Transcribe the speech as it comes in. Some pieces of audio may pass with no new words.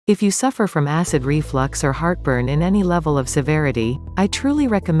If you suffer from acid reflux or heartburn in any level of severity, I truly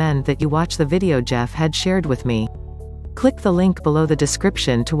recommend that you watch the video Jeff had shared with me. Click the link below the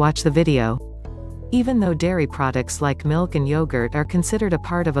description to watch the video. Even though dairy products like milk and yogurt are considered a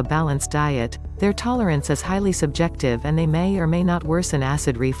part of a balanced diet, their tolerance is highly subjective and they may or may not worsen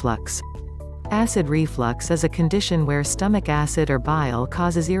acid reflux. Acid reflux is a condition where stomach acid or bile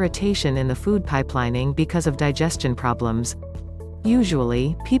causes irritation in the food pipelining because of digestion problems.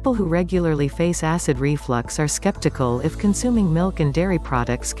 Usually, people who regularly face acid reflux are skeptical if consuming milk and dairy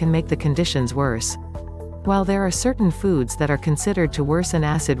products can make the conditions worse. While there are certain foods that are considered to worsen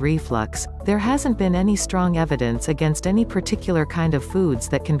acid reflux, there hasn't been any strong evidence against any particular kind of foods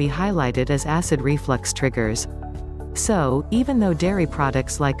that can be highlighted as acid reflux triggers. So, even though dairy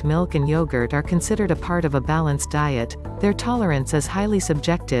products like milk and yogurt are considered a part of a balanced diet, their tolerance is highly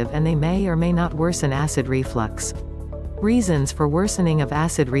subjective and they may or may not worsen acid reflux. Reasons for worsening of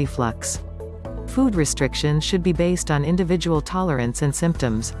acid reflux. Food restrictions should be based on individual tolerance and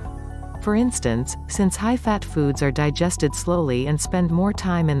symptoms. For instance, since high-fat foods are digested slowly and spend more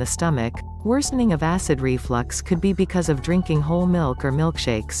time in the stomach, worsening of acid reflux could be because of drinking whole milk or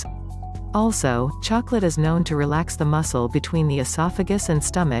milkshakes. Also, chocolate is known to relax the muscle between the esophagus and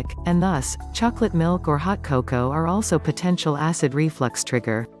stomach, and thus, chocolate milk or hot cocoa are also potential acid reflux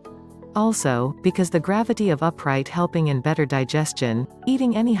trigger. Also, because the gravity of upright helping in better digestion,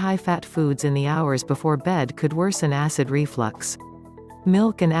 eating any high-fat foods in the hours before bed could worsen acid reflux.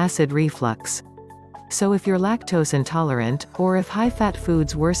 Milk and acid reflux. So if you're lactose intolerant, or if high-fat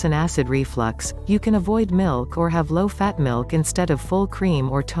foods worsen acid reflux, you can avoid milk or have low-fat milk instead of full cream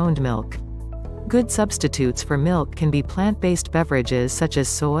or toned milk. Good substitutes for milk can be plant-based beverages such as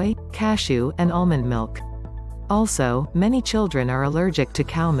soy, cashew, and almond milk. Also, many children are allergic to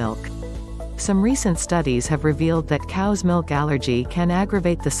cow milk. Some recent studies have revealed that cow's milk allergy can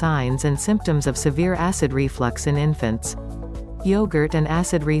aggravate the signs and symptoms of severe acid reflux in infants. Yogurt and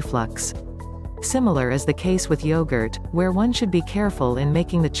acid reflux. Similar is the case with yogurt, where one should be careful in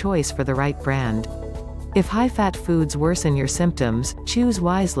making the choice for the right brand. If high-fat foods worsen your symptoms, choose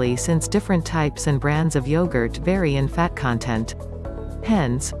wisely since different types and brands of yogurt vary in fat content.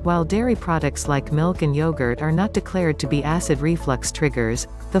 Hence, while dairy products like milk and yogurt are not declared to be acid reflux triggers,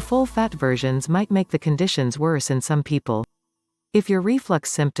 the full-fat versions might make the conditions worse in some people. If your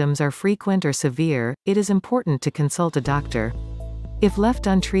reflux symptoms are frequent or severe, it is important to consult a doctor. If left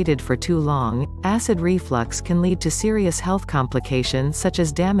untreated for too long, acid reflux can lead to serious health complications such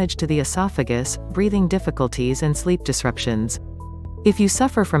as damage to the esophagus, breathing difficulties and sleep disruptions. If you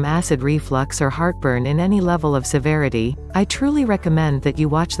suffer from acid reflux or heartburn in any level of severity, I truly recommend that you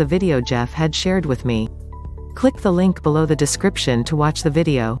watch the video Jeff had shared with me. Click the link below the description to watch the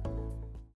video.